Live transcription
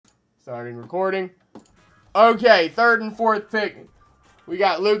Starting recording. Okay, third and fourth pick. We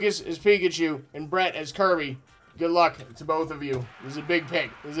got Lucas as Pikachu and Brett as Kirby. Good luck to both of you. This is a big pick.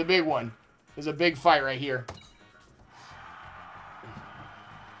 This is a big one. This is a big fight right here.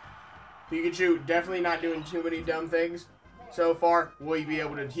 Pikachu definitely not doing too many dumb things so far. Will he be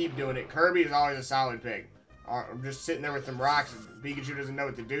able to keep doing it? Kirby is always a solid pick. I'm just sitting there with some rocks. Pikachu doesn't know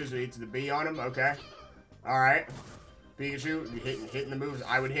what to do, so he hits the B on him. Okay. Alright. Pikachu, hitting the moves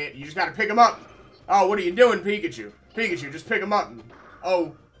I would hit. You just gotta pick him up. Oh, what are you doing, Pikachu? Pikachu, just pick him up.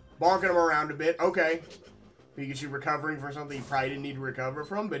 Oh, bonking him around a bit. Okay. Pikachu recovering for something he probably didn't need to recover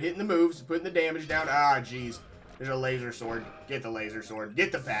from, but hitting the moves, putting the damage down. Ah, jeez. There's a laser sword. Get the laser sword.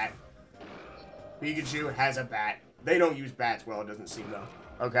 Get the bat. Pikachu has a bat. They don't use bats well, it doesn't seem though.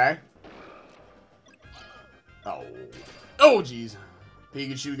 Okay. Oh. Oh, jeez.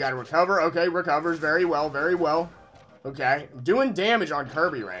 Pikachu got to recover. Okay, recovers very well, very well. Okay, doing damage on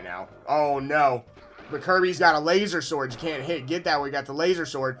Kirby right now. Oh, no. But Kirby's got a laser sword you can't hit. Get that way, got the laser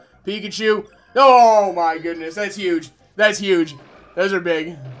sword. Pikachu. Oh, my goodness. That's huge. That's huge. Those are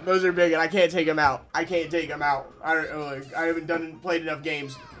big. Those are big, and I can't take them out. I can't take them out. I haven't played enough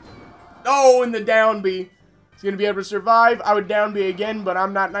games. Oh, and the down B. He's going to be able to survive. I would down B again, but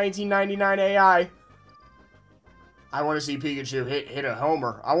I'm not 1999 AI. I want to see Pikachu hit a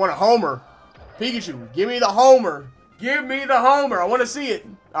homer. I want a homer. Pikachu, give me the homer. Give me the homer. I want to see it.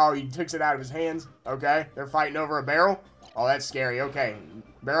 Oh, he takes it out of his hands. Okay. They're fighting over a barrel. Oh, that's scary. Okay.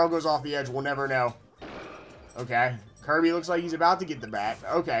 Barrel goes off the edge. We'll never know. Okay. Kirby looks like he's about to get the bat.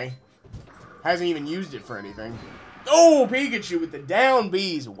 Okay. Hasn't even used it for anything. Oh, Pikachu with the down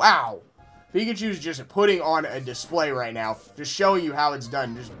Bs. Wow. Pikachu's just putting on a display right now. Just showing you how it's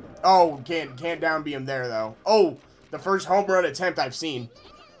done. Just, oh, can't down B him there, though. Oh, the first home run attempt I've seen.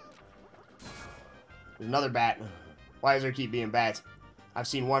 There's another bat. Why does there keep being bats? I've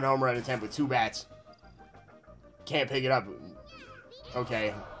seen one home run attempt with 2 bats. Can't pick it up.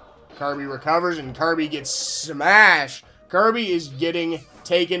 Okay. Kirby recovers, and Kirby gets smashed. Kirby is getting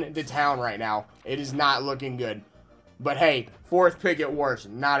taken to town right now. It is not looking good. But hey, fourth pick at worst.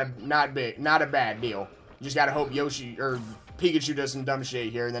 Not a bad deal. You just gotta hope Yoshi or Pikachu does some dumb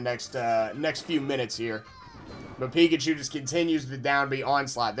shit here in the next few minutes here. But Pikachu just continues the down B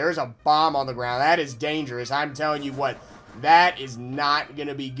onslaught. There's a bomb on the ground. That is dangerous. I'm telling you what. That is not going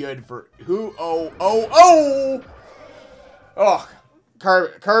to be good for who? Oh.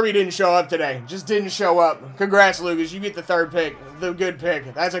 Kirby didn't show up today. Just didn't show up. Congrats, Lucas. You get the third pick. The good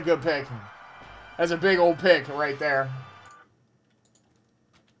pick. That's a good pick. That's a big old pick right there.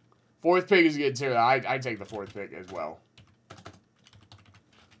 Fourth pick is good, too. I take the fourth pick as well.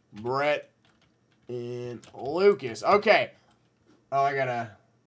 Brett and Lucas. Okay. Oh, I gotta